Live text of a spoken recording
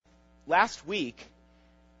last week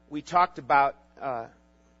we talked about,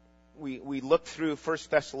 we looked through 1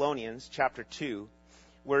 Thessalonians chapter 2.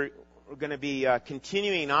 We're going to be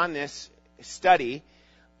continuing on this study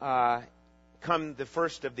come the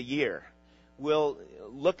first of the year. We'll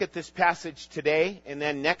look at this passage today, and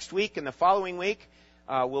then next week and the following week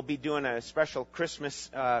we'll be doing a special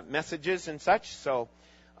Christmas messages and such. So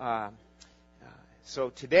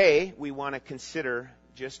today we want to consider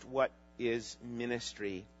just what is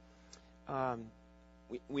ministry.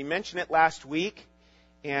 We mentioned it last week,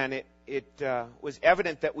 and it was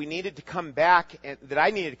evident that we needed to come back, and that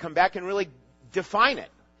I needed to come back and really define it.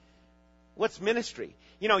 What's ministry?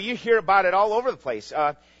 You know, you hear about it all over the place.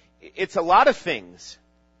 It's a lot of things.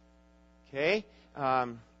 Okay?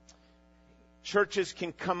 Churches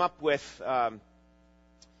can come up with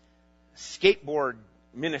skateboard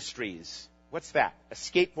ministries. What's that? A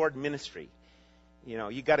skateboard ministry. You know,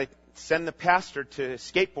 you got to send the pastor to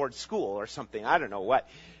skateboard school or something. I don't know what.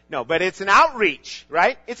 No, but it's an outreach,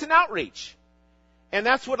 right? It's an outreach. And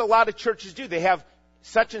that's what a lot of churches do. They have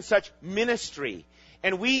such and such ministry.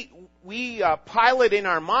 And we pile it in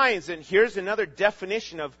our minds, and here's another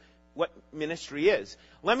definition of what ministry is.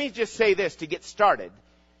 Let me just say this to get started.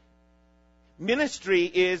 Ministry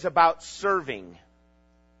is about serving.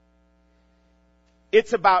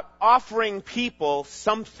 It's about offering people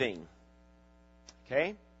something.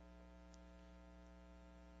 Okay?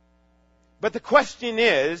 But the question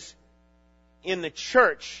is, in the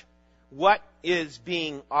church, what is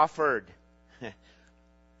being offered?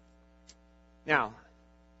 Now,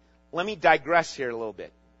 let me digress here a little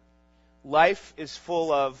bit. Life is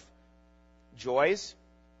full of joys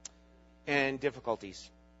and difficulties.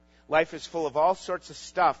 Life is full of all sorts of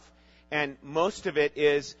stuff, and most of it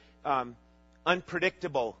is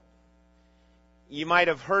unpredictable. You might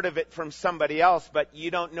have heard of it from somebody else, but you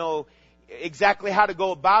don't know exactly how to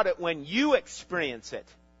go about it when you experience it.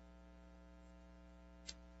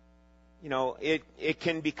 You know, it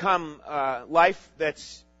can become life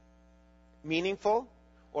that's meaningful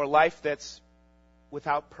or life that's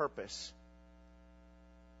without purpose.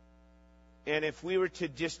 And if we were to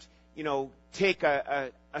just, take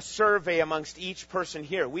a survey amongst each person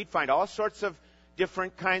here, we'd find all sorts of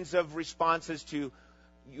different kinds of responses to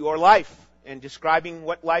your life and describing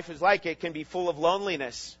what life is like. It can be full of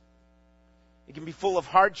loneliness. It can be full of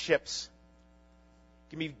hardships.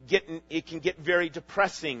 It can get very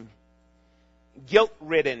depressing,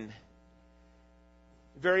 guilt-ridden.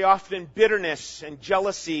 Very often bitterness and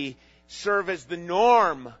jealousy serve as the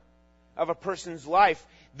norm of a person's life.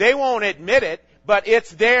 They won't admit it, but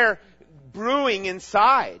it's there brewing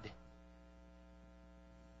inside.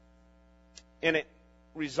 And it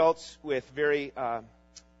results with very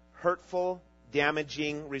hurtful,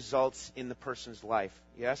 damaging results in the person's life.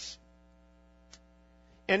 Yes?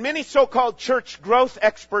 And many so-called church growth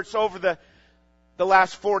experts over the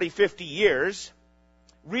last 40, 50 years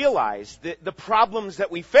realize the problems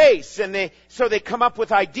that we face, and so they come up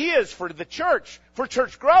with ideas for the church, for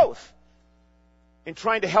church growth, and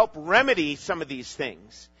trying to help remedy some of these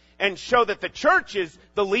things and show that the church is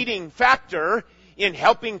the leading factor in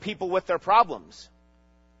helping people with their problems.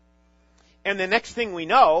 And the next thing we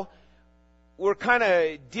know, we're kind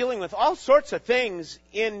of dealing with all sorts of things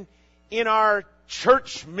in our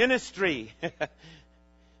church ministry.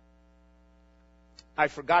 I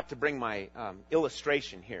forgot to bring my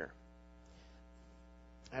illustration here.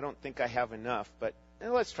 I don't think I have enough, but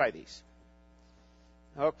let's try these.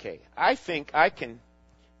 Okay, I think I can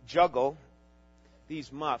juggle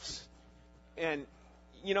these muffs. And,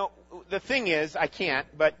 the thing is, I can't,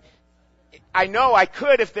 but I know I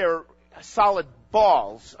could if they're solid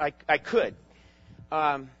balls. I could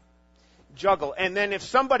juggle. And then if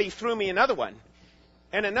somebody threw me another one,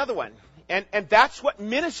 and another one, and that's what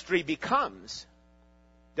ministry becomes.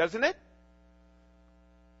 Doesn't it?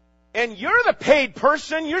 And you're the paid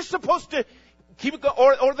person. You're supposed to keep it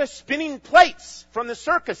going. Or the spinning plates from the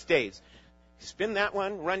circus days. Spin that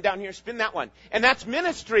one, run down here, spin that one. And that's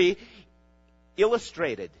ministry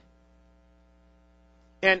illustrated.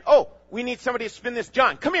 And, we need somebody to spin this.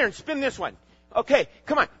 John, come here and spin this one. Okay,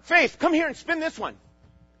 come on. Faith, come here and spin this one.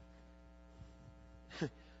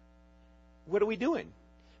 What are we doing?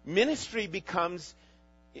 Ministry becomes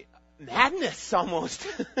madness almost.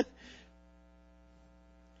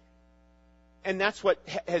 And that's what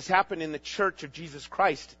has happened in the Church of Jesus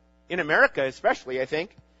Christ, in America especially, I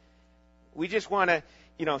think. We just want to,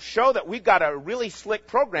 show that we've got a really slick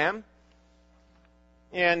program.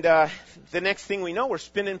 And the next thing we know, we're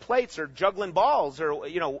spinning plates or juggling balls or,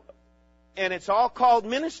 and it's all called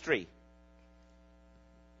ministry.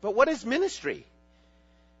 But what is ministry?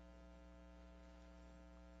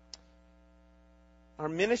 Our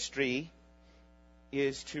ministry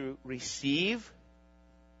is to receive,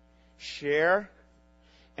 share,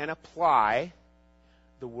 and apply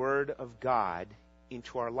the Word of God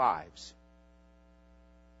into our lives.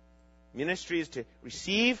 Ministry is to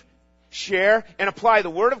receive, share, and apply the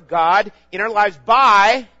Word of God in our lives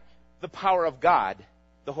by the power of God,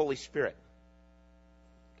 the Holy Spirit.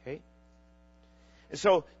 Okay? And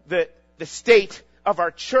so the state of our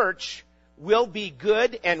church will be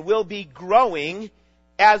good and will be growing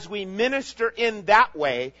as we minister in that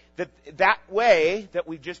way. That way that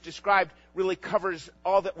we've just described really covers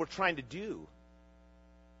all that we're trying to do.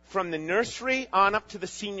 From the nursery on up to the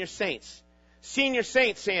senior saints. Senior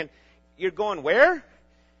saints saying, you're going where?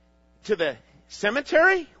 To the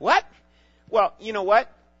cemetery? What? Well, you know what?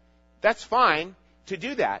 That's fine to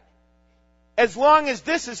do that. As long as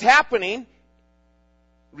this is happening,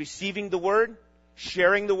 receiving the Word,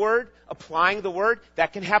 sharing the Word, applying the Word,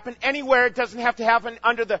 that can happen anywhere. It doesn't have to happen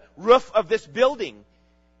under the roof of this building.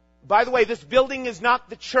 By the way, this building is not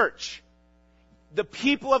the church. The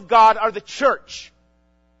people of God are the church.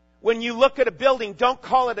 When you look at a building, don't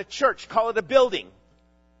call it a church, call it a building.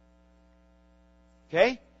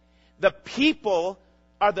 Okay? The people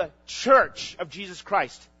are the church of Jesus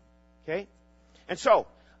Christ. Okay? And so,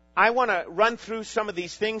 I want to run through some of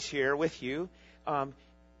these things here with you on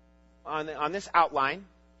this outline.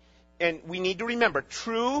 And we need to remember,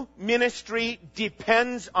 true ministry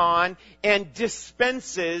depends on and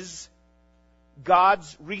dispenses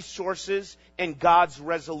God's resources and God's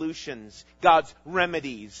resolutions, God's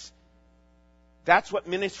remedies. That's what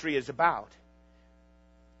ministry is about.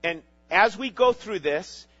 And as we go through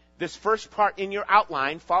this first part in your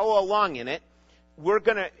outline, follow along in it, we're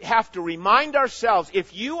going to have to remind ourselves,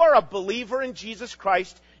 if you are a believer in Jesus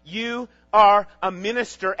Christ, you are a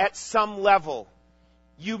minister at some level.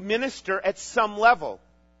 You minister at some level.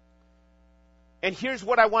 And here's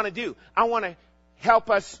what I want to do. I want to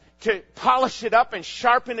help us to polish it up and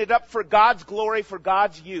sharpen it up for God's glory, for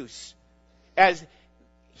God's use. As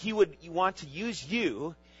He would want to use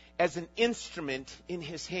you as an instrument in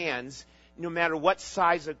His hands, no matter what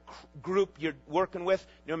size of group you're working with,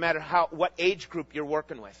 no matter what age group you're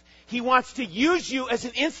working with. He wants to use you as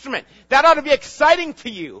an instrument. That ought to be exciting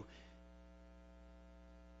to you.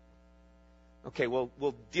 Okay, we'll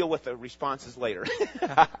deal with the responses later.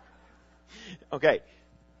 Okay,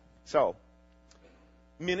 so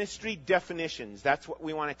ministry definitions. That's what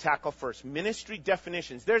we want to tackle first. Ministry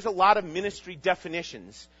definitions. There's a lot of ministry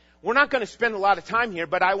definitions. We're not going to spend a lot of time here,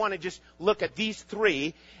 but I want to just look at these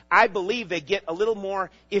three. I believe they get a little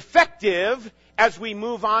more effective as we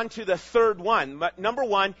move on to the third one. But number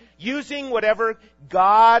one, using whatever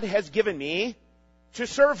God has given me to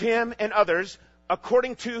serve Him and others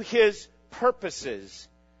according to His purposes.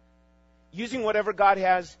 Using whatever God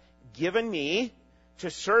has given me to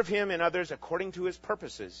serve Him and others according to His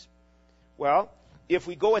purposes. Well, if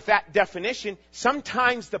we go with that definition,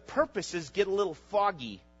 sometimes the purposes get a little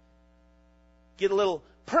foggy, get a little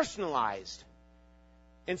personalized.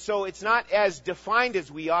 And so it's not as defined as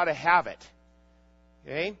we ought to have it.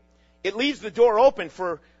 Okay? It leaves the door open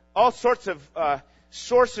for all sorts of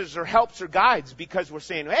sources or helps or guides, because we're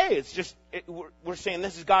saying, hey, we're saying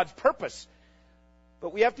this is God's purpose.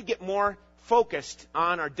 But we have to get more focused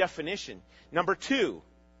on our definition. Number two,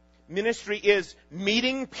 ministry is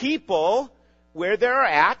meeting people where they're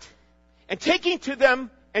at and taking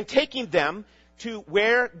them to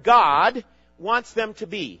where God wants them to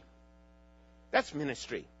be. That's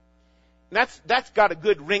ministry. And that's got a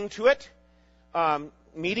good ring to it.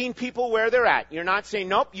 Meeting people where they're at. You're not saying,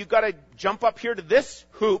 nope, you've got to jump up here to this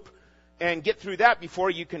hoop and get through that before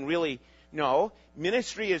you can really know.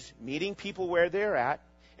 Ministry is meeting people where they're at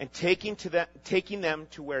and taking them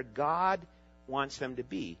to where God wants them to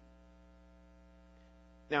be.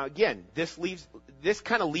 Now again, this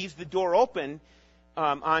kind of leaves the door open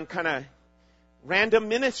on kind of random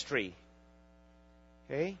ministry.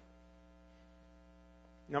 Okay?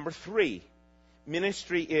 Number three,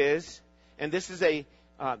 ministry is, and this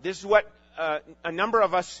is what a number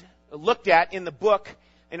of us looked at in the book,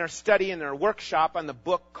 in our study, in our workshop on the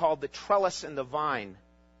book called The Trellis and the Vine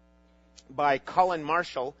by Colin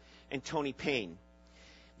Marshall and Tony Payne.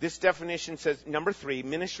 This definition says, number three,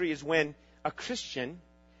 ministry is when a Christian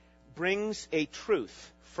brings a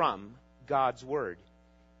truth from God's Word.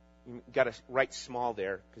 You've got to write small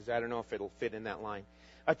there, because I don't know if it'll fit in that line.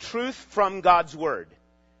 A truth from God's Word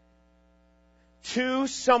to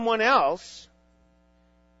someone else,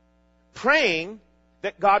 praying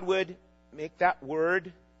that God would make that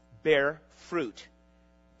Word bear fruit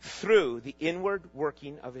through the inward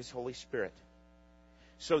working of His Holy Spirit.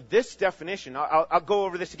 So this definition, I'll go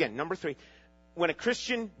over this again. Number three, when a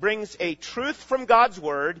Christian brings a truth from God's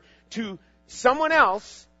Word to someone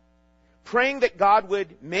else, praying that God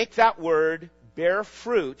would make that word bear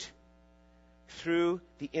fruit through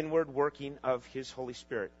the inward working of His Holy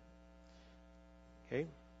Spirit. Okay?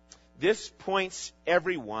 This points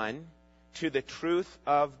everyone to the truth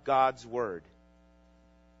of God's Word.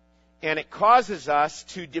 And it causes us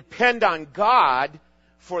to depend on God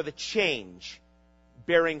for the change,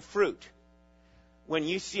 bearing fruit. When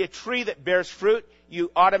you see a tree that bears fruit, you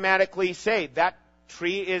automatically say, that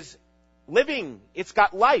tree is living. It's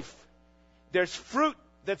got life. There's fruit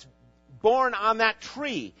that's born on that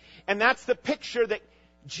tree. And that's the picture that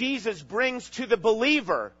Jesus brings to the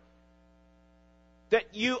believer. That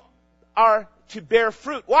you are to bear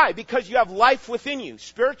fruit. Why? Because you have life within you,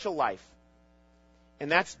 spiritual life.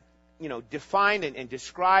 And that's, defined and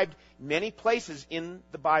described many places in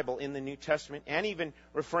the Bible, in the New Testament, and even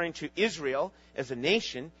referring to Israel as a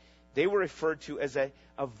nation. They were referred to as a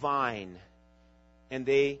vine. And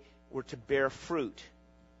they were to bear fruit.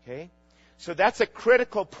 Okay? So that's a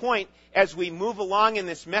critical point as we move along in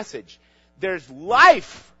this message. There's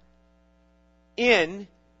life in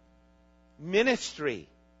ministry.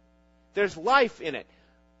 There's life in it.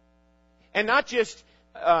 And not just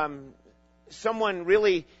someone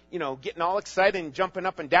really, getting all excited and jumping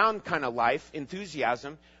up and down kind of life,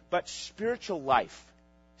 enthusiasm, but spiritual life.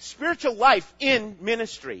 Spiritual life in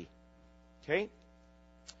ministry. Okay?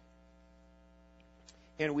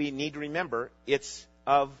 And we need to remember it's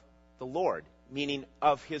of the Lord, meaning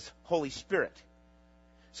of His Holy Spirit.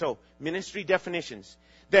 So, ministry definitions.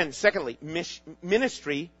 Then, secondly,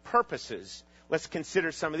 ministry purposes. Let's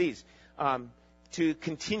consider some of these. To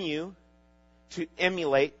continue to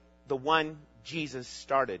emulate the one Jesus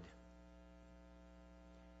started.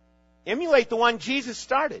 Emulate the one Jesus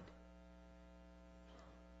started.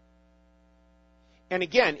 And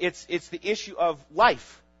again, it's the issue of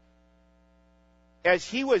life. As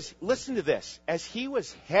he was, listen to this, as he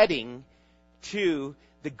was heading to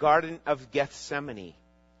the Garden of Gethsemane,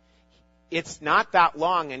 it's not that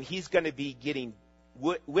long, and he's going to be getting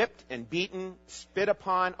whipped and beaten, spit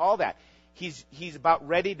upon, all that. He's about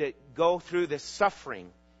ready to go through this suffering.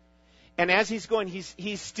 And as he's going,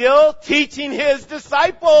 he's still teaching his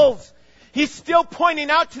disciples. He's still pointing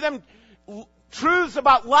out to them truths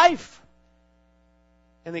about life.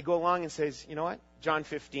 And they go along and says, you know what? John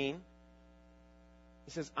 15.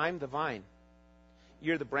 He says, I'm the vine.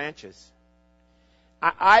 You're the branches.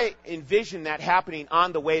 I envision that happening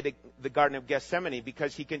on the way to the Garden of Gethsemane,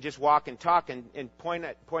 because he can just walk and talk and point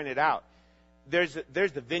it out. There's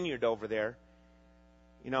the vineyard over there,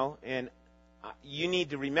 and you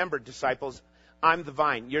need to remember, disciples, I'm the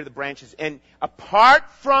vine, you're the branches, and apart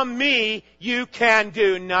from me, you can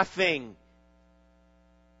do nothing.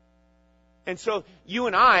 And so you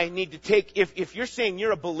and I need to take, if you're saying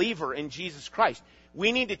you're a believer in Jesus Christ,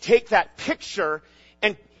 we need to take that picture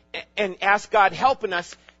and ask God helping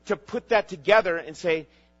us to put that together and say,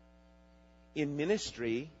 in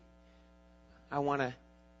ministry, I want to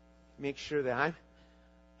make sure that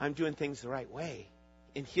I'm doing things the right way,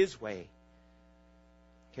 in His way.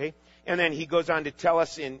 Okay? And then he goes on to tell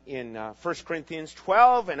us in 1 Corinthians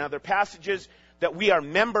 12 and other passages that we are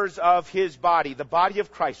members of His body, the body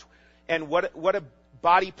of Christ. And what do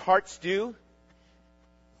body parts do?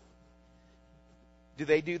 Do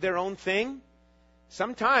they do their own thing?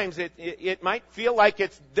 Sometimes it might feel like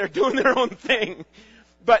they're doing their own thing.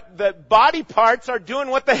 But the body parts are doing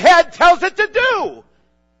what the head tells it to do.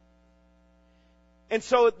 And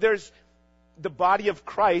so there's the body of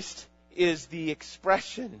Christ is the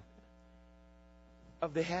expression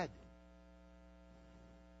of the head.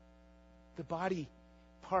 The body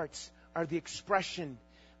parts are the expression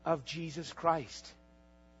of Jesus Christ.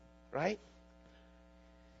 Right?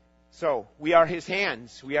 So, we are His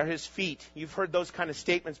hands. We are His feet. You've heard those kind of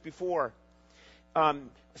statements before.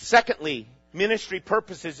 Secondly, ministry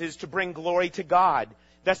purposes is to bring glory to God.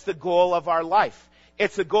 That's the goal of our life.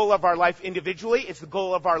 It's the goal of our life individually. It's the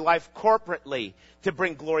goal of our life corporately, to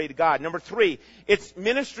bring glory to God. Number 3, its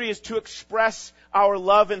ministry is to express our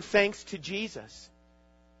love and thanks to Jesus.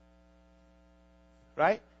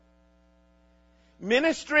 Right?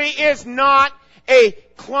 Ministry is not a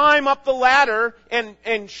climb up the ladder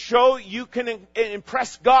and show you can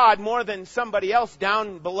impress God more than somebody else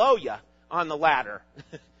down below you on the ladder.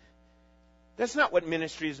 That's not what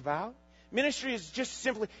ministry is about. Ministry is just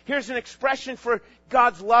simply, here's an expression for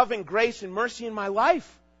God's love and grace and mercy in my life.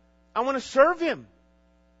 I want to serve Him.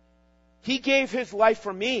 He gave His life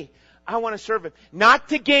for me. I want to serve Him. Not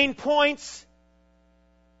to gain points,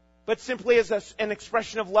 but simply as an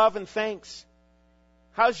expression of love and thanks.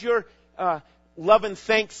 How's your love and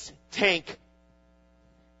thanks tank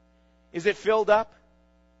Is it filled up?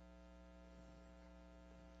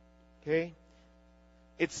 Okay?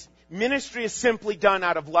 Ministry is simply done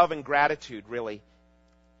out of love and gratitude, really.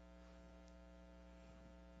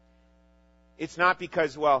 It's not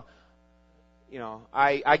because, well,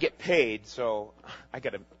 I get paid, so I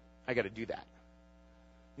gotta do that.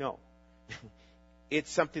 No. It's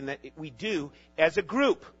something that we do as a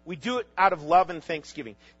group. We do it out of love and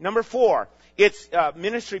thanksgiving. Number 4, its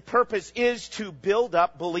ministry purpose is to build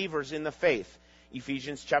up believers in the faith.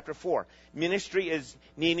 Ephesians chapter 4. Ministry is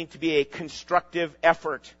needing to be a constructive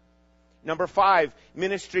effort. Number 5,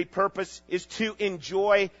 ministry purpose is to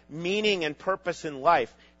enjoy meaning and purpose in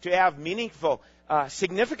life, to have meaningful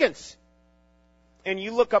significance. And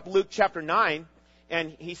you look up Luke chapter 9,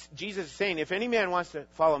 and Jesus is saying, if any man wants to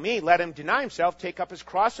follow me, let him deny himself, take up his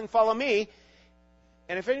cross, and follow me.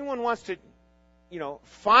 And if anyone wants to,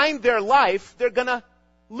 find their life, they're going to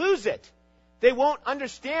lose it. They won't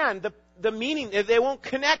understand the meaning. They won't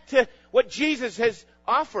connect to what Jesus has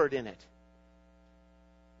offered in it.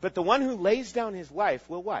 But the one who lays down his life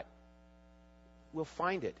will what? Will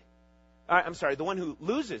find it. The one who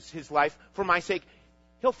loses his life for my sake,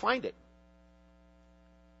 he'll find it.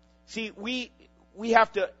 See, we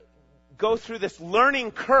have to go through this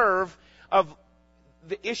learning curve of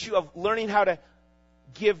the issue of learning how to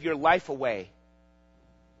give your life away.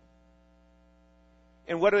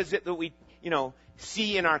 And what is it that we,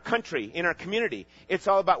 see in our country, in our community? It's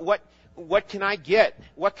all about what can I get?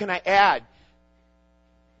 What can I add?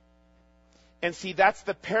 And see, that's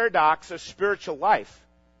the paradox of spiritual life.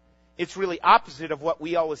 It's really opposite of what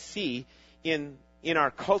we always see in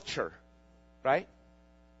our culture, right?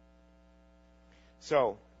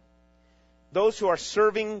 So, those who are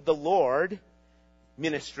serving the Lord,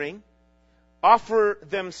 ministering, offer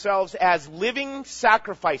themselves as living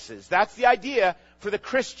sacrifices. That's the idea for the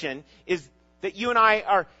Christian, is that you and I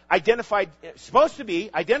are supposed to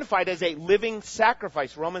be identified as a living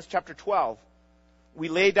sacrifice. Romans chapter 12. We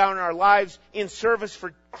lay down our lives in service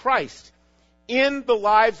for Christ, in the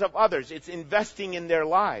lives of others. It's investing in their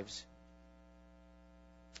lives.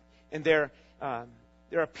 And there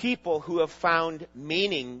are people who have found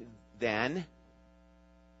meaning then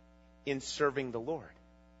in serving the Lord,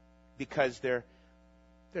 because they're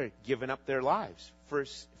giving up their lives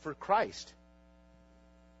for Christ.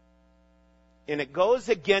 And it goes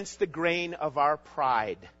against the grain of our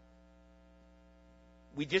pride.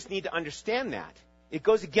 We just need to understand that. It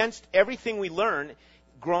goes against everything we learn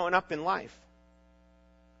growing up in life.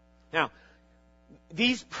 Now,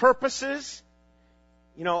 these purposes,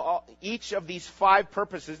 each of these 5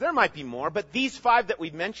 purposes, there might be more, but these 5 that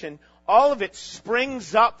we've mentioned, all of it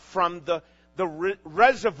springs up from the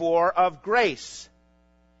reservoir of grace.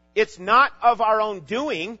 It's not of our own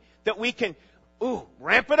doing that we can,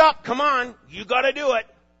 ramp it up, come on, you got to do it.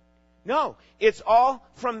 No, it's all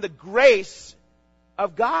from the grace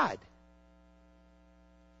of God.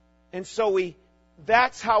 And so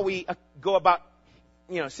that's how we go about,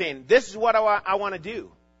 saying, this is what I want to do.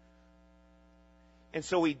 And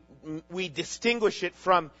so we distinguish it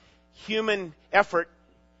from human effort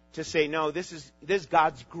to say, no, this is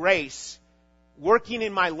God's grace working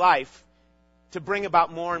in my life to bring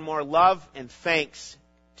about more and more love and thanks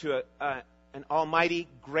to an almighty,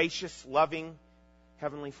 gracious, loving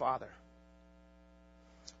Heavenly Father.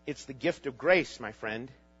 It's the gift of grace, my friend.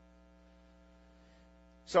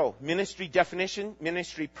 So, ministry definition,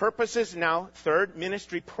 ministry purposes. Now, third,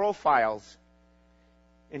 ministry profiles.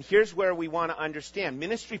 And here's where we want to understand.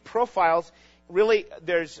 Ministry profiles, really,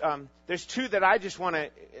 there's 2 that I just want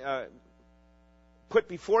to put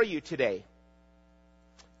before you today.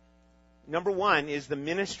 Number 1 is the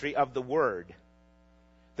ministry of the Word.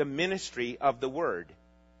 The ministry of the Word.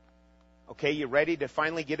 Okay, you ready to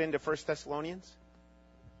finally get into 1 Thessalonians?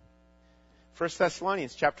 1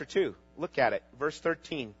 Thessalonians chapter 2. Look at it, verse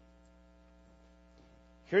 13.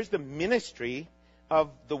 Here's the ministry of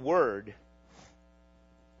the Word.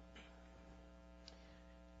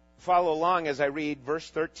 Follow along as I read verse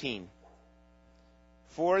 13.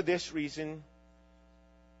 For this reason,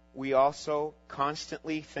 we also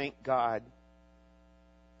constantly thank God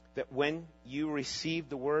that when you received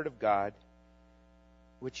the Word of God,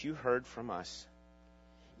 which you heard from us,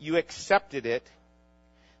 you accepted it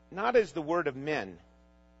not as the word of men,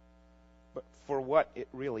 but for what it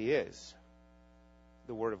really is,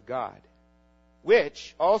 the Word of God,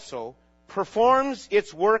 which also performs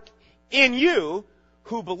its work in you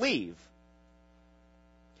who believe.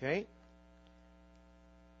 Okay?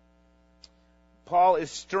 Paul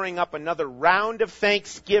is stirring up another round of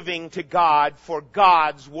thanksgiving to God for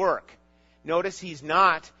God's work. Notice he's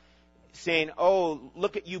not saying, oh,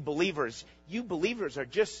 look at you believers. You believers are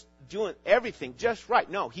just doing everything just right.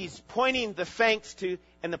 No, he's pointing the thanks to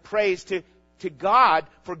and the praise to God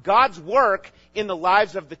for God's work in the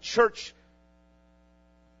lives of the church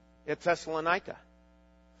at Thessalonica.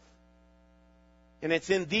 And it's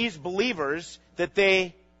in these believers that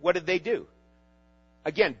what did they do?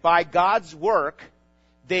 Again, by God's work,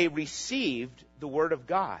 they received the Word of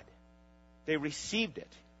God. They received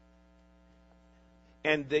it.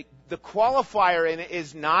 And the qualifier in it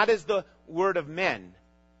is not as the word of men.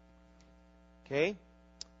 Okay?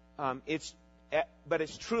 But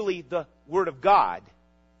it's truly the Word of God.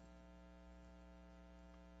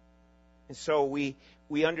 And so we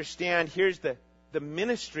understand here's the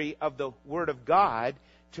ministry of the Word of God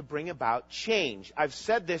to bring about change. I've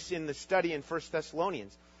said this in the study in 1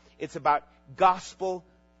 Thessalonians. It's about gospel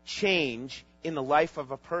change in the life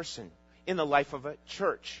of a person, in the life of a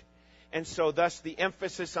church. And so thus the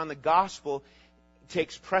emphasis on the gospel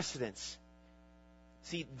takes precedence.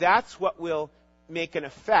 See, that's what will make an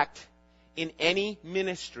effect in any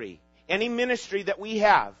ministry that we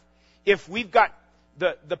have. If we've got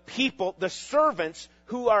the people, the servants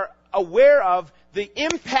who are aware of the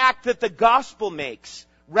impact that the gospel makes,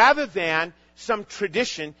 rather than some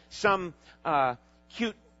tradition, some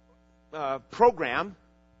cute program.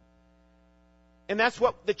 And that's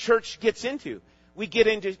what the church gets into. We get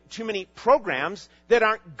into too many programs that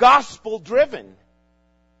aren't gospel-driven.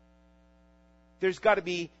 There's got to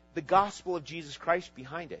be the gospel of Jesus Christ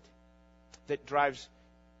behind it that drives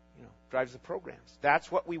the programs.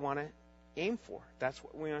 That's what we want to aim for. That's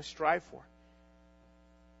what we want to strive for.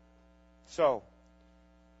 So,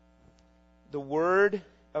 the Word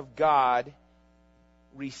of God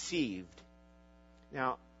received.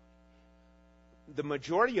 Now, the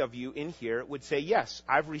majority of you in here would say, yes,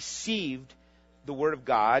 I've received the Word of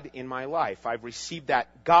God in my life. I've received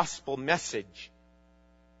that gospel message.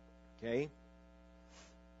 Okay?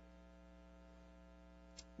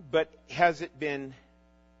 But has it been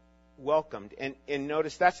welcomed? And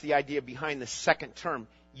notice that's the idea behind the second term.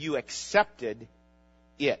 You accepted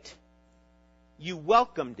it. You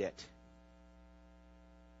welcomed it.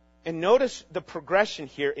 And notice the progression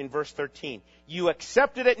here in verse 13. You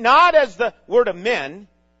accepted it not as the word of men.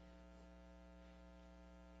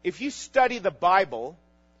 If you study the Bible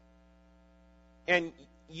and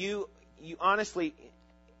you honestly,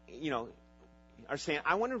 are saying,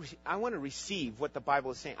 I want to receive what the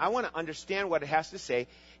Bible is saying. I want to understand what it has to say.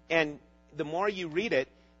 And the more you read it,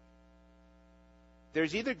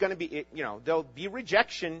 there's either going to be, there'll be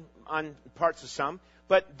rejection on parts of some,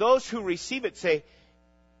 but those who receive it say,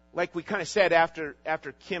 like we kind of said after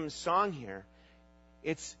Kim's song here,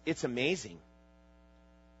 it's amazing.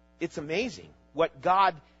 It's amazing what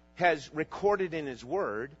God has recorded in His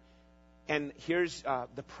Word. And here's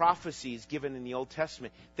the prophecies given in the Old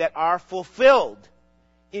Testament that are fulfilled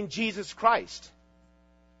in Jesus Christ.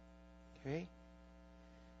 Okay?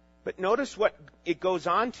 But notice what it goes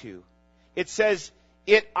on to. It says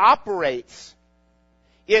it operates.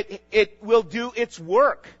 It will do its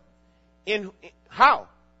work. In how?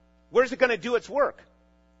 Where's it going to do its work?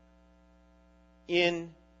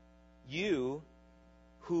 In you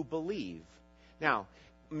who believe. Now,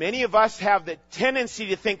 many of us have the tendency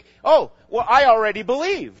to think, oh, well, I already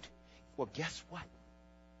believed. Well, guess what?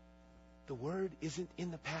 The word isn't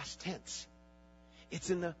in the past tense. It's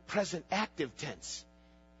in the present active tense.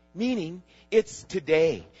 Meaning, it's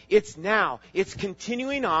today. It's now. It's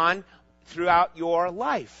continuing on throughout your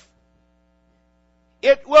life.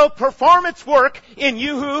 It will perform its work in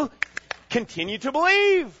you who continue to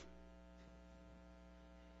believe.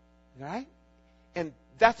 Right? And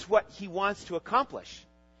that's what He wants to accomplish.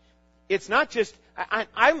 It's not just,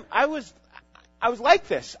 I was like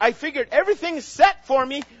this. I figured everything is set for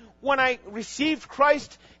me when I received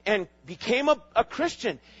Christ and became a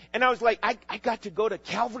Christian. And I was like, I got to go to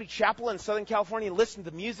Calvary Chapel in Southern California and listen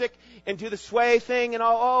to music and do the sway thing and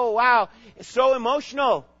all. Oh, wow. It's so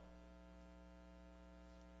emotional.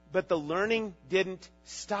 But the learning didn't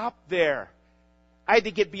stop there. I had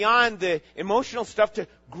to get beyond the emotional stuff to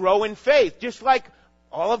grow in faith, just like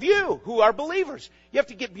all of you who are believers. You have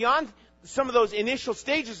to get beyond some of those initial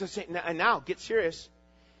stages of saying, and now get serious,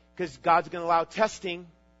 because God's going to allow testing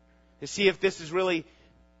to see if this is really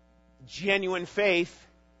genuine faith.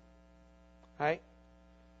 Right?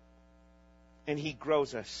 And He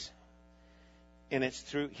grows us. And it's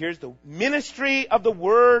through, here's the ministry of the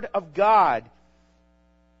Word of God.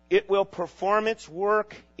 It will perform its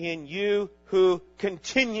work in you who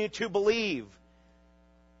continue to believe.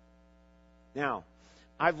 Now,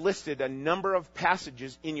 I've listed a number of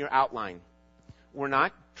passages in your outline. We're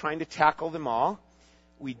not trying to tackle them all.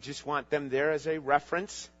 we just want them there as a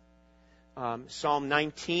reference. Psalm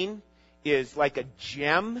 19 is like a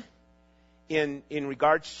gem in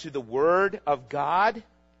regards to the Word of God.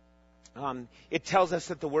 It tells us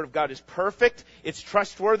that the Word of God is perfect, it's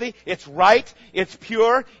trustworthy, it's right, it's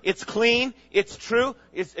pure, it's clean, it's true.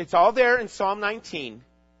 It's all there in Psalm 19.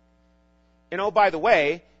 And oh, by the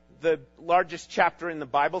way, the largest chapter in the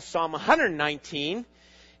Bible, Psalm 119,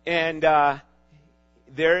 and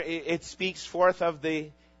there it speaks forth of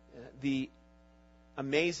the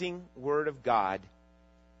amazing Word of God.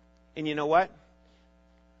 And you know what?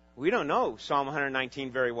 We don't know Psalm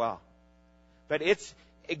 119 very well. But it's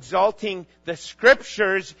exalting the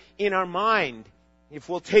Scriptures in our mind. If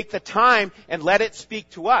we'll take the time and let it speak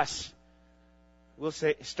to us, we'll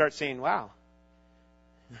start saying, wow,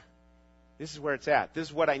 this is where it's at. This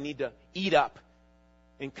is what I need to eat up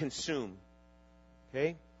and consume.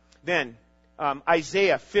 Okay? Then,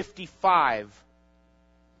 Isaiah 55.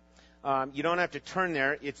 You don't have to turn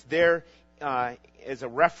there. It's there as a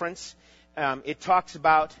reference. It talks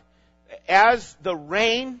about as the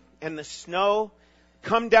rain and the snow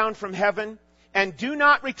come down from heaven and do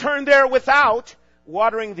not return there without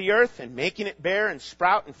watering the earth and making it bear and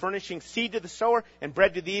sprout and furnishing seed to the sower and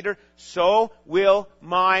bread to the eater, so will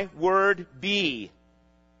my word be.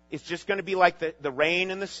 It's just going to be like the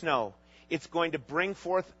rain and the snow. It's going to bring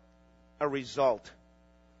forth a result.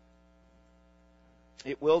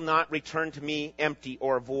 It will not return to me empty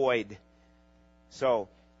or void. So,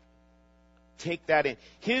 take that in.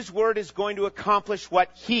 His word is going to accomplish what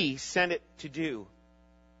He sent it to do.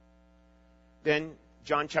 Then,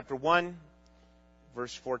 John chapter 1,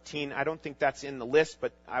 verse 14. I don't think that's in the list,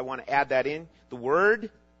 but I want to add that in. The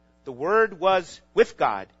Word was with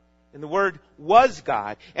God, and the Word was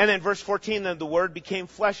God. And then verse 14, then the Word became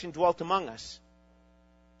flesh and dwelt among us.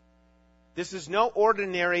 This is no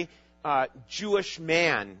ordinary Jewish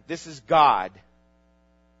man. This is God.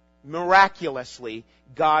 Miraculously,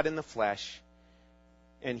 God in the flesh.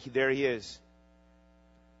 And there He is.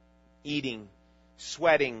 Eating,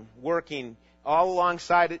 sweating, working, all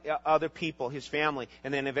alongside other people, His family,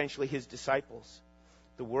 and then eventually His disciples.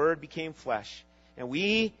 The Word became flesh. And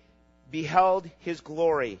we beheld His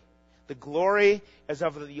glory. The glory as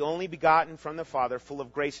of the only begotten from the Father, full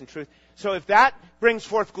of grace and truth. So if that brings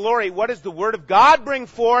forth glory, what does the Word of God bring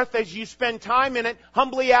forth as you spend time in it,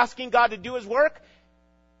 humbly asking God to do His work?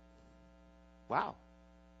 Wow.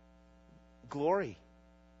 Glory.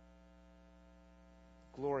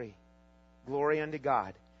 Glory. Glory unto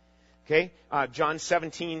God. Okay? John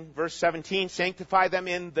 17, verse 17, sanctify them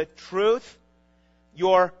in the truth.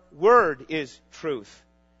 Your word is truth.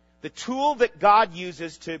 The tool that God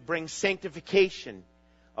uses to bring sanctification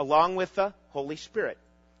along with the Holy Spirit.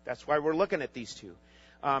 That's why we're looking at these two.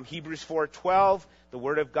 Hebrews 4:12, the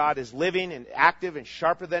Word of God is living and active and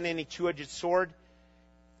sharper than any two-edged sword,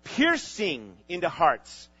 piercing into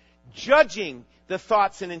hearts, judging the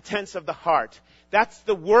thoughts and intents of the heart. That's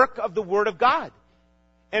the work of the Word of God.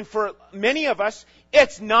 And for many of us,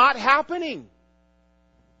 it's not happening.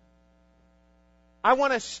 I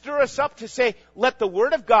want to stir us up to say, let the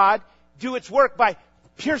Word of God do its work by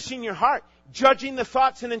piercing your heart, judging the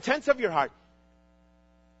thoughts and intents of your heart.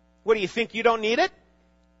 What do you think? You don't need it?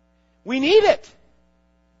 We need it.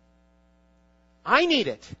 I need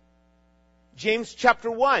it. James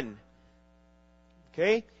chapter 1.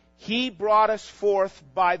 Okay? He brought us forth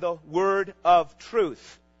by the word of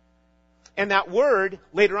truth. And that word,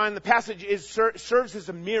 later on in the passage, serves as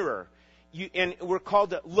a mirror. And we're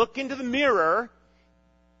called to look into the mirror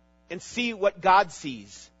and see what God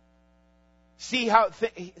sees. See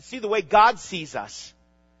the way God sees us.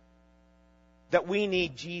 That we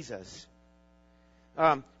need Jesus.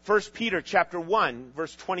 1 Peter chapter 1,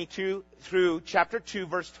 verse 22 through chapter 2,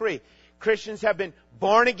 verse 3. Christians have been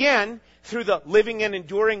born again through the living and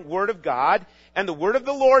enduring Word of God, and the Word of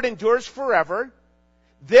the Lord endures forever.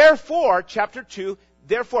 Therefore, chapter 2,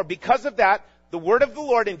 therefore, because of that, the Word of the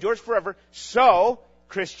Lord endures forever. So,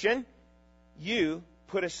 Christian, you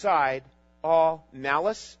put aside all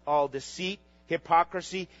malice, all deceit,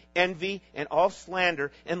 hypocrisy, envy, and all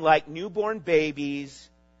slander, and like newborn babies,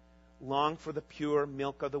 long for the pure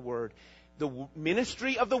milk of the Word. The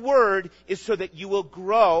ministry of the Word is so that you will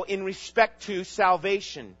grow in respect to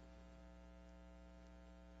salvation.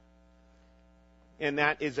 And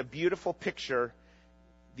that is a beautiful picture,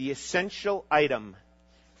 the essential item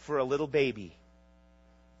for a little baby.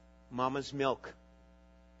 Mama's milk.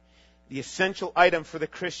 The essential item for the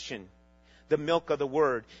Christian. The milk of the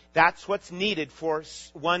Word. That's what's needed for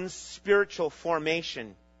one's spiritual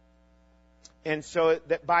formation. And so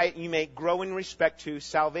that by it you may grow in respect to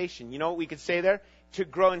salvation. You know what we could say there? to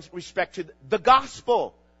grow in respect to the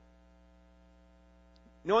gospel.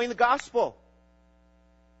 Knowing the gospel.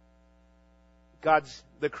 God's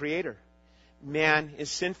the creator. Man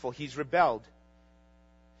is sinful. He's rebelled.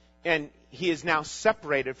 And he is now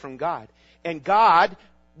separated from God. And God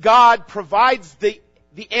provides the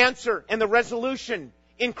answer and the resolution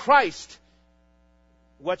in Christ.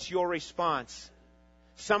 What's your response?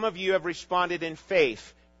 Some of you have responded in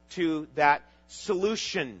faith to that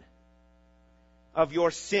solution of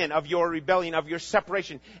your sin, of your rebellion, of your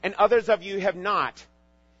separation. And others of you have not.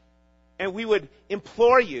 And we would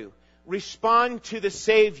implore you, respond to the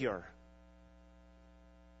Savior.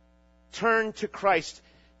 Turn to Christ.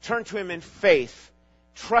 Turn to Him in faith.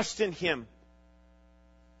 Trust in Him.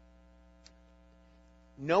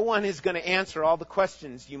 No one is going to answer all the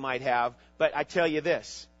questions you might have, but I tell you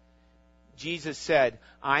this. Jesus said,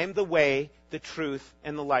 I am the way, the truth,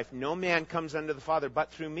 and the life. No man comes unto the Father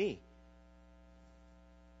but through me.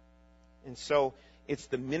 And so, it's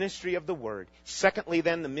the ministry of the Word. Secondly,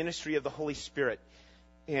 then, the ministry of the Holy Spirit.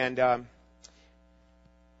 And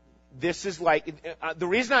this is like, the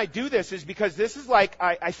reason I do this is because this is like,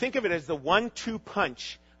 I think of it as the 1-2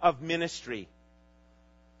 punch of ministry.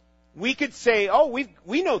 We could say, oh,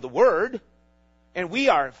 we know the Word, and we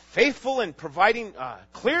are faithful in providing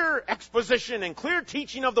clear exposition and clear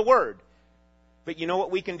teaching of the Word. But you know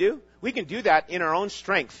what we can do? We can do that in our own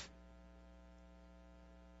strength.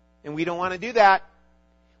 And we don't want to do that.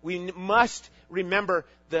 We must remember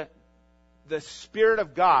the Spirit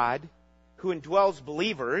of God who indwells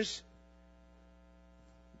believers.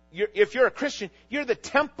 If you're a Christian, you're the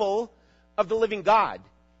temple of the living God.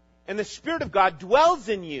 And the Spirit of God dwells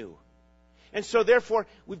in you. And so therefore,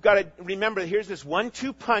 we've got to remember, here's this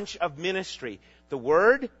 1-2 punch of ministry. The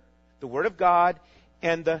Word of God,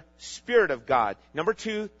 and the Spirit of God. Number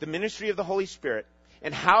 2, the ministry of the Holy Spirit.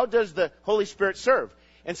 And how does the Holy Spirit serve?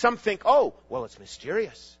 And some think, oh, well, it's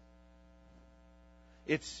mysterious.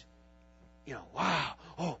 It's, wow,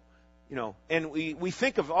 oh, and we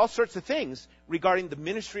think of all sorts of things regarding the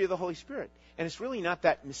ministry of the Holy Spirit. And it's really not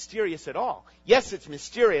that mysterious at all. Yes, it's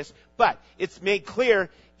mysterious, but it's made clear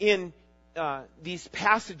in these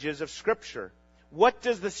passages of Scripture. What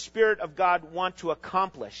does the Spirit of God want to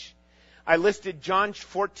accomplish? I listed John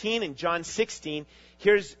 14 and John 16.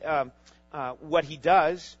 Here's what He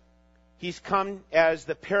does. He's come as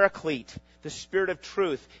the Paraclete, the Spirit of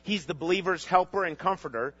truth. He's the believer's helper and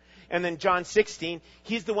comforter. And then John 16,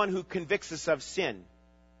 He's the one who convicts us of sin.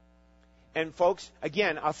 And folks,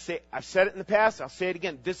 again, I've said it in the past, I'll say it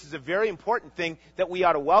again. This is a very important thing that we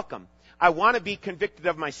ought to welcome. I want to be convicted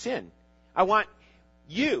of my sin. I want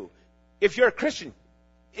you, if you're a Christian,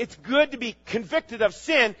 it's good to be convicted of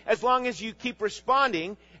sin as long as you keep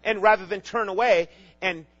responding and rather than turn away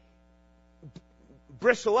and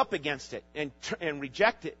bristle up against it and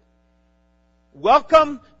reject it.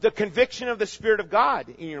 Welcome the conviction of the Spirit of God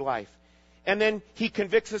in your life. And then He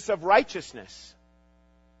convicts us of righteousness,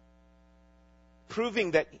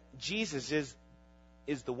 proving that Jesus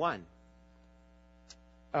is the one.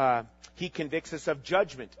 He convicts us of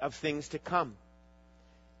judgment, of things to come.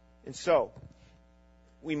 And so,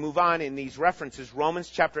 we move on in these references. Romans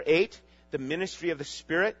chapter 8, the ministry of the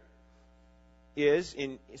Spirit is,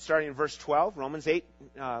 starting in verse 12, Romans 8,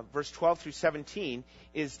 verse 12 through 17,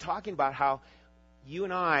 is talking about how you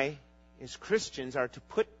and I, as Christians, are to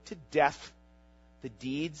put to death the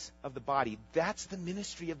deeds of the body. That's the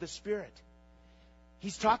ministry of the Spirit.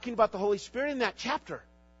 He's talking about the Holy Spirit in that chapter.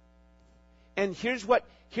 And here's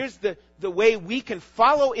the way we can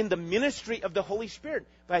follow in the ministry of the Holy Spirit.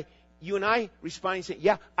 By you and I responding and saying,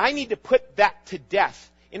 yeah, I need to put that to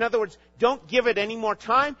death. In other words, don't give it any more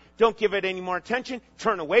time. Don't give it any more attention.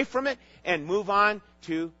 Turn away from it and move on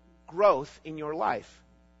to growth in your life.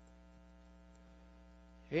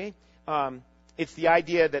 Okay? It's the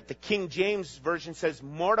idea that the King James Version says,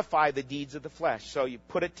 mortify the deeds of the flesh. So you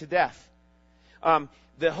put it to death.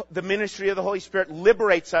 The ministry of the Holy Spirit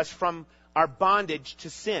liberates us from our bondage to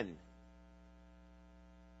sin.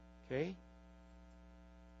 Okay?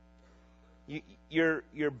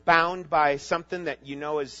 You're bound by something that you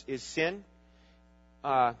know is sin.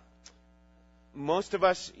 Most of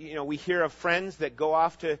us, we hear of friends that go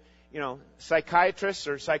off to, psychiatrists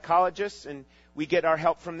or psychologists, and we get our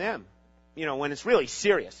help from them. When it's really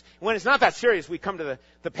serious. When it's not that serious, we come to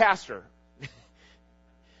the pastor.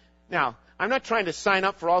 Now, I'm not trying to sign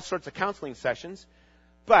up for all sorts of counseling sessions,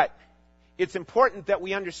 but it's important that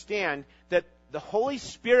we understand that the Holy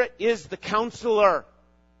Spirit is the counselor.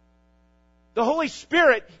 The Holy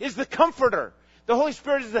Spirit is the comforter. The Holy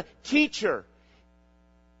Spirit is the teacher.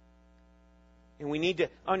 And we need to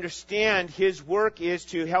understand His work is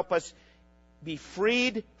to help us be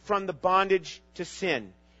freed from the bondage to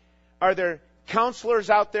sin. Are there counselors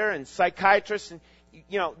out there and psychiatrists? And,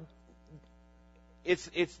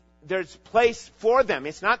 there's place for them.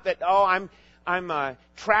 It's not that, I'm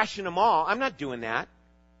trashing them all. I'm not doing that.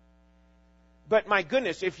 But my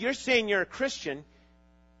goodness, if you're saying you're a Christian,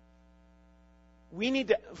 we need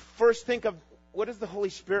to first think of, what does the Holy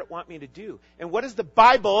Spirit want me to do? And what does the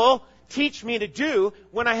Bible teach me to do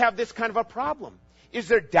when I have this kind of a problem? Is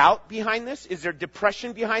there doubt behind this? Is there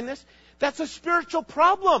depression behind this? That's a spiritual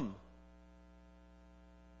problem.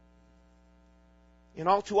 And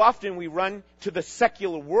all too often we run to the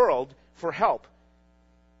secular world for help.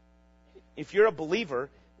 If you're a believer,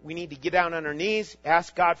 we need to get down on our knees,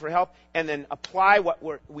 ask God for help, and then apply what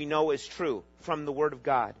we know is true from the Word of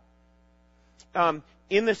God.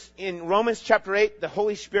 In Romans chapter 8, the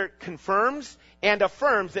Holy Spirit confirms and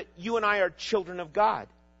affirms that you and I are children of God.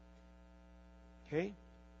 Okay?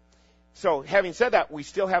 So, having said that, we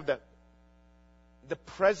still have the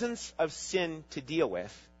presence of sin to deal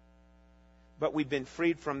with, but we've been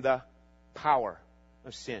freed from the power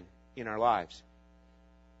of sin in our lives.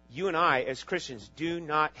 You and I, as Christians, do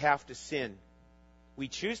not have to sin. We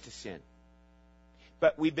choose to sin.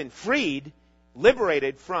 But we've been freed,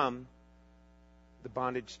 liberated from the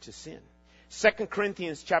bondage to sin. 2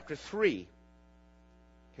 Corinthians chapter 3,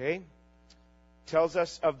 okay, tells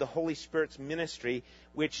us of the Holy Spirit's ministry,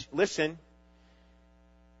 which, listen,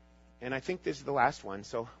 and I think this is the last one,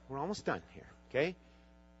 so we're almost done here, okay?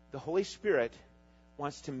 The Holy Spirit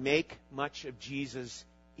wants to make much of Jesus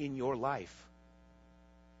in your life.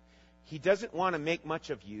 He doesn't want to make much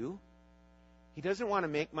of you. He doesn't want to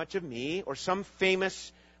make much of me or some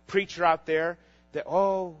famous preacher out there that,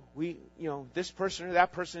 this person or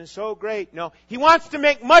that person is so great. No, He wants to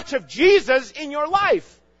make much of Jesus in your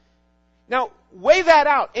life. Now, weigh that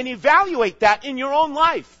out and evaluate that in your own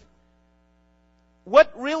life.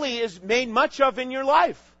 What really is made much of in your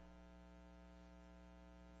life?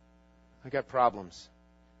 I got problems.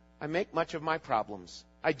 I make much of my problems.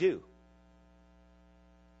 I do.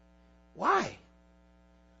 Why?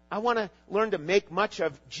 I want to learn to make much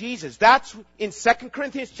of Jesus. That's in 2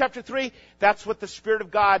 Corinthians chapter 3, that's what the Spirit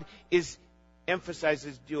of God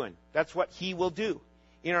emphasizes doing. That's what He will do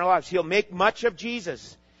in our lives. He'll make much of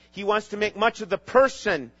Jesus. He wants to make much of the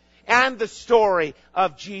person and the story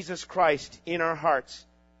of Jesus Christ in our hearts.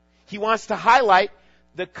 He wants to highlight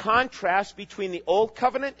the contrast between the Old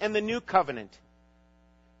Covenant and the New Covenant.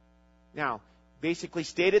 Now, basically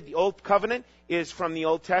stated, the Old Covenant is from the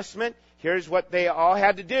Old Testament. Here's what they all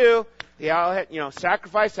had to do. They all had,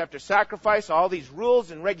 sacrifice after sacrifice, all these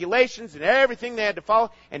rules and regulations and everything they had to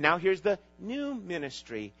follow. And now here's the new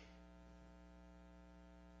ministry.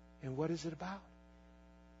 And what is it about?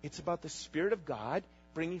 It's about the Spirit of God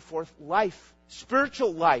bringing forth life,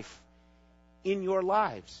 spiritual life, in your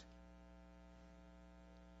lives.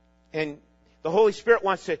 And the Holy Spirit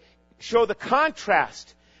wants to show the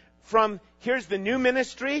contrast from, here's the new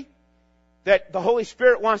ministry, that the Holy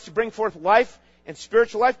Spirit wants to bring forth life and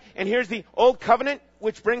spiritual life. And here's the Old Covenant,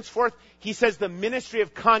 which brings forth, He says, the ministry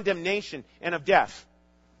of condemnation and of death.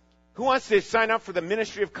 Who wants to sign up for the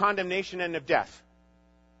ministry of condemnation and of death?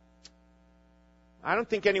 I don't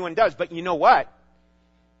think anyone does, but you know what?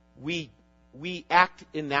 We act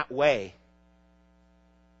in that way.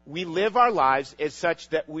 We live our lives as such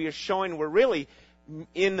that we are showing we're really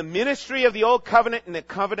in the ministry of the Old Covenant and the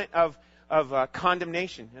covenant of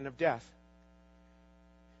condemnation and of death.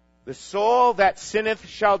 The soul that sinneth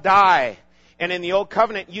shall die. And in the Old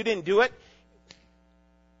Covenant, you didn't do it.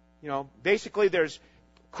 Basically there's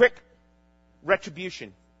quick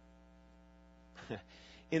retribution.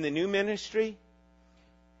 In the new ministry,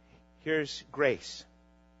 here's grace.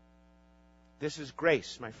 This is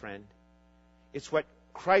grace, my friend. It's what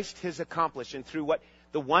Christ has accomplished, and through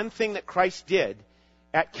the one thing that Christ did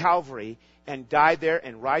at Calvary and died there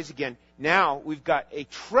and rise again, now we've got a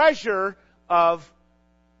treasure of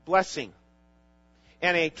blessing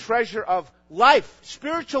and a treasure of life,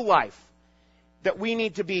 spiritual life, that we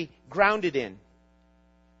need to be grounded in.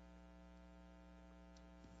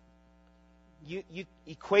 You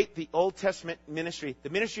equate the Old Testament ministry, the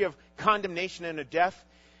ministry of condemnation and of death,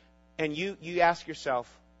 and you ask yourself,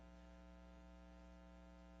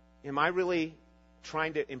 am I really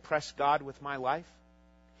trying to impress God with my life?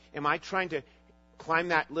 Am I trying to climb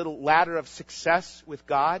that little ladder of success with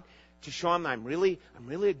God to show Him I'm really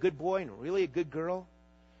a good boy and really a good girl?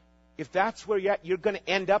 If that's where you're at, you're going to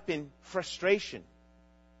end up in frustration.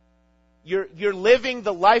 You're living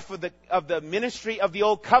the life of the ministry of the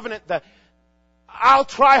Old Covenant, I'll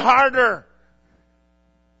try harder.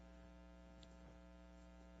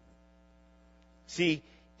 See,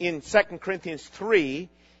 in 2 Corinthians 3,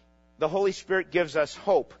 the Holy Spirit gives us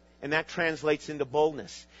hope, and that translates into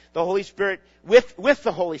boldness. The Holy Spirit, with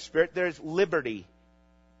the Holy Spirit, there's liberty.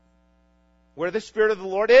 Where the Spirit of the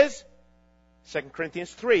Lord is, 2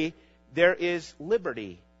 Corinthians 3, there is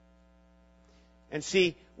liberty. And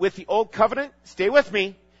see, with the Old Covenant, stay with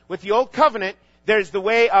me, with the Old Covenant, there's the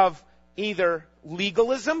way of either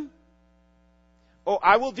legalism, oh,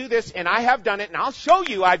 I will do this, and I have done it, and I'll show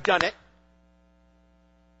you I've done it.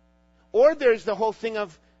 Or there's the whole thing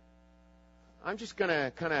of, I'm just going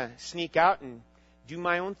to kind of sneak out and do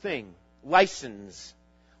my own thing. License.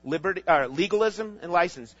 Legalism and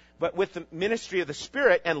license. But with the ministry of the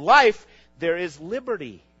Spirit and life, there is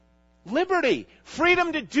liberty. Liberty.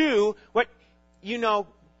 Freedom to do what you know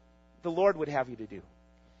the Lord would have you to do.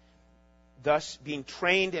 Thus, being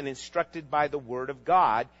trained and instructed by the Word of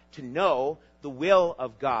God to know the will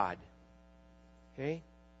of God. Okay?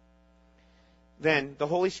 Then, the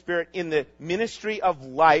Holy Spirit, in the ministry of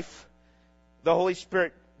life, the Holy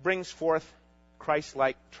Spirit brings forth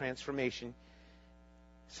Christ-like transformation.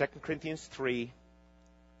 2 Corinthians 3,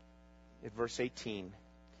 at verse 18,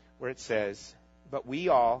 where it says, "But we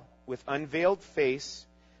all, with unveiled face,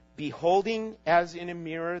 beholding as in a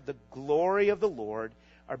mirror the glory of the Lord,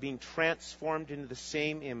 are being transformed into the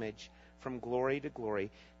same image from glory to glory,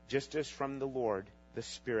 just as from the Lord, the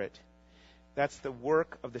Spirit." That's the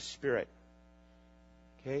work of the Spirit.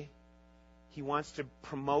 Okay? He wants to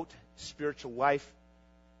promote spiritual life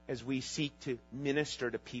as we seek to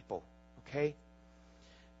minister to people. Okay?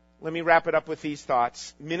 Let me wrap it up with these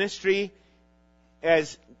thoughts. Ministry,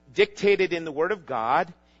 as dictated in the Word of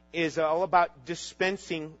God, is all about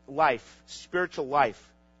dispensing life, spiritual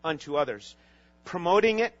life, unto others.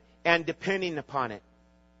 Promoting it and depending upon it.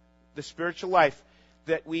 The spiritual life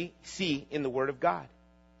that we see in the Word of God.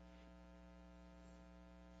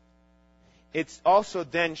 It also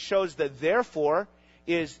then shows that therefore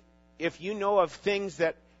is, if you know of things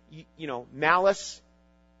that, malice,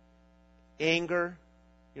 anger,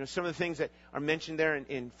 some of the things that are mentioned there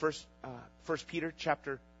in First Peter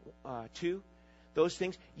chapter 2, those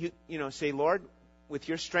things, say, Lord, with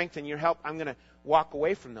your strength and your help, I'm going to walk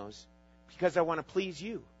away from those because I want to please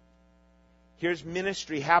you. Here's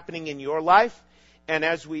ministry happening in your life. And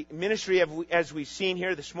as we've seen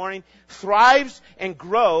here this morning, thrives and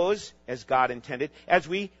grows as God intended, as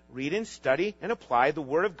we read and study and apply the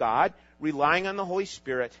Word of God, relying on the Holy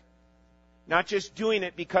Spirit. Not just doing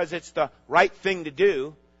it because it's the right thing to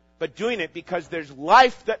do, but doing it because there's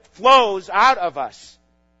life that flows out of us.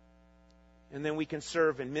 And then we can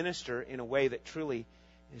serve and minister in a way that truly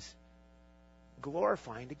is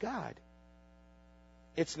glorifying to God.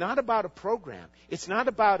 It's not about a program. It's not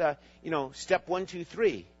about a, step 1, 2,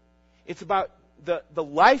 3. It's about the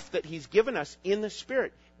life that He's given us in the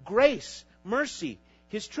Spirit. Grace, mercy,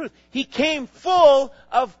 His truth. He came full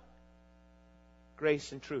of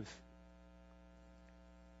grace and truth.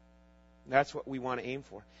 That's what we want to aim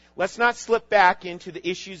for. Let's not slip back into the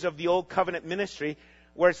issues of the Old Covenant ministry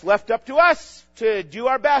where it's left up to us to do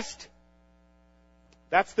our best.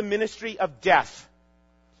 That's the ministry of death.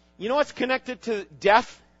 You know what's connected to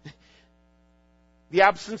death? The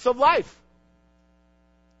absence of life.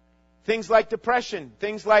 Things like depression,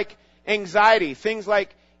 things like anxiety, things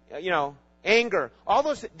like, anger. All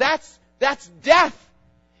those, that's death.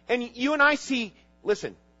 And you and I see,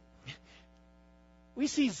 listen, we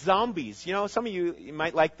see zombies. Some of you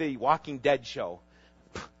might like the Walking Dead show.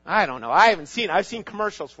 I don't know. I haven't seen it. I've seen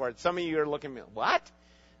commercials for it. Some of you are looking at me, what?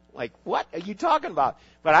 Like, what are you talking about?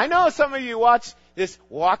 But I know some of you watch this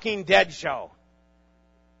Walking Dead show.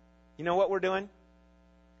 You know what we're doing?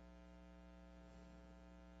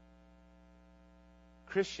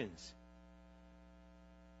 Christians,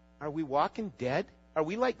 are we walking dead? Are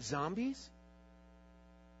we like zombies?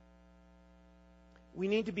 We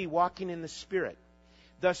need to be walking in the Spirit.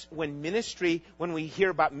 Thus, when we hear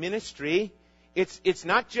about ministry, it's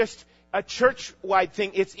not just a church-wide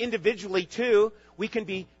thing, it's individually too. We can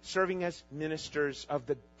be serving as ministers of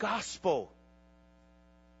the gospel.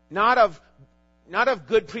 Not of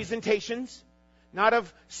good presentations, not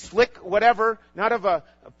of slick whatever, not of a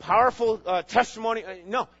powerful testimony.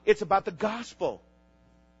 No, it's about the gospel.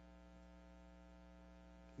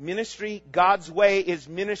 Ministry, God's way, is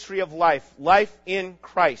ministry of life. Life in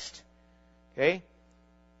Christ. Okay?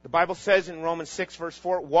 The Bible says in Romans 6 verse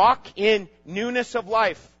 4, walk in newness of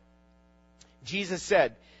life. Jesus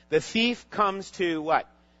said, the thief comes to what?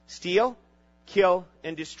 Steal, kill,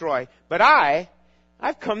 and destroy. But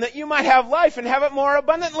I've come that you might have life and have it more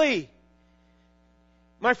abundantly.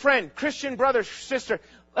 My friend, Christian brother, sister,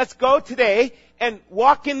 let's go today and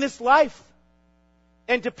walk in this life.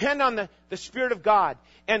 and depend on the Spirit of God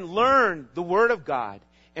and learn the Word of God.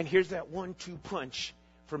 And here's that 1-2 punch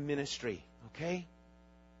for ministry, okay?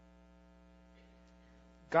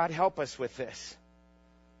 God help us with this.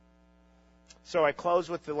 So I close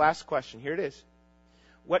with the last question. Here it is.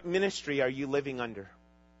 What ministry are you living under?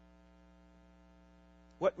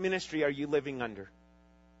 What ministry are you living under?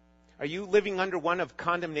 Are you living under one of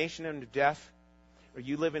condemnation and death? Are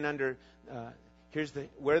you living under,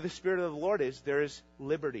 where the Spirit of the Lord is, there is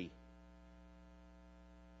liberty.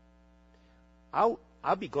 I'll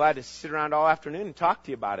be glad to sit around all afternoon and talk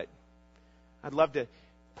to you about it. I'd love to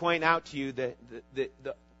point out to you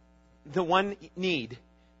the one need,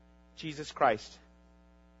 Jesus Christ.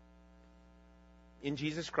 In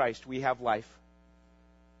Jesus Christ we have life.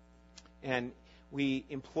 And we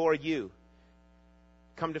implore you,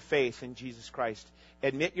 come to faith in Jesus Christ.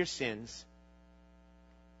 Admit your sins.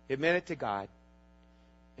 Admit it to God.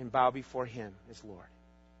 And bow before Him as Lord.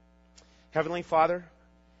 Heavenly Father,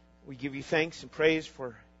 we give you thanks and praise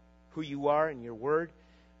for who you are and your word.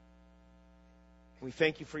 We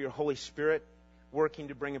thank you for your Holy Spirit working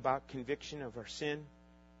to bring about conviction of our sin,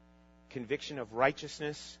 conviction of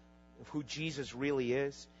righteousness, of who Jesus really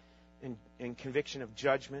is, and conviction of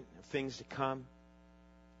judgment, of things to come.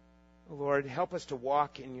 Lord, help us to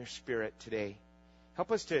walk in your Spirit today.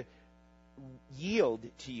 Help us to yield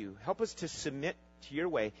to you. Help us to submit to your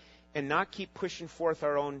way and not keep pushing forth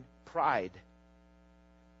our own pride.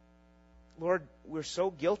 Lord, we're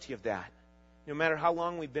so guilty of that. No matter how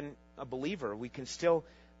long we've been a believer, we can still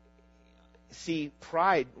see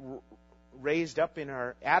pride raised up in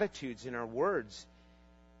our attitudes, in our words.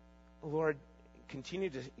 Lord, continue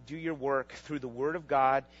to do your work through the Word of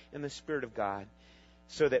God and the Spirit of God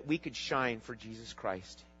so that we could shine for Jesus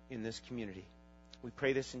Christ in this community. We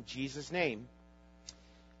pray this in Jesus' name.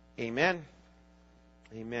 Amen.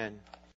 Amen.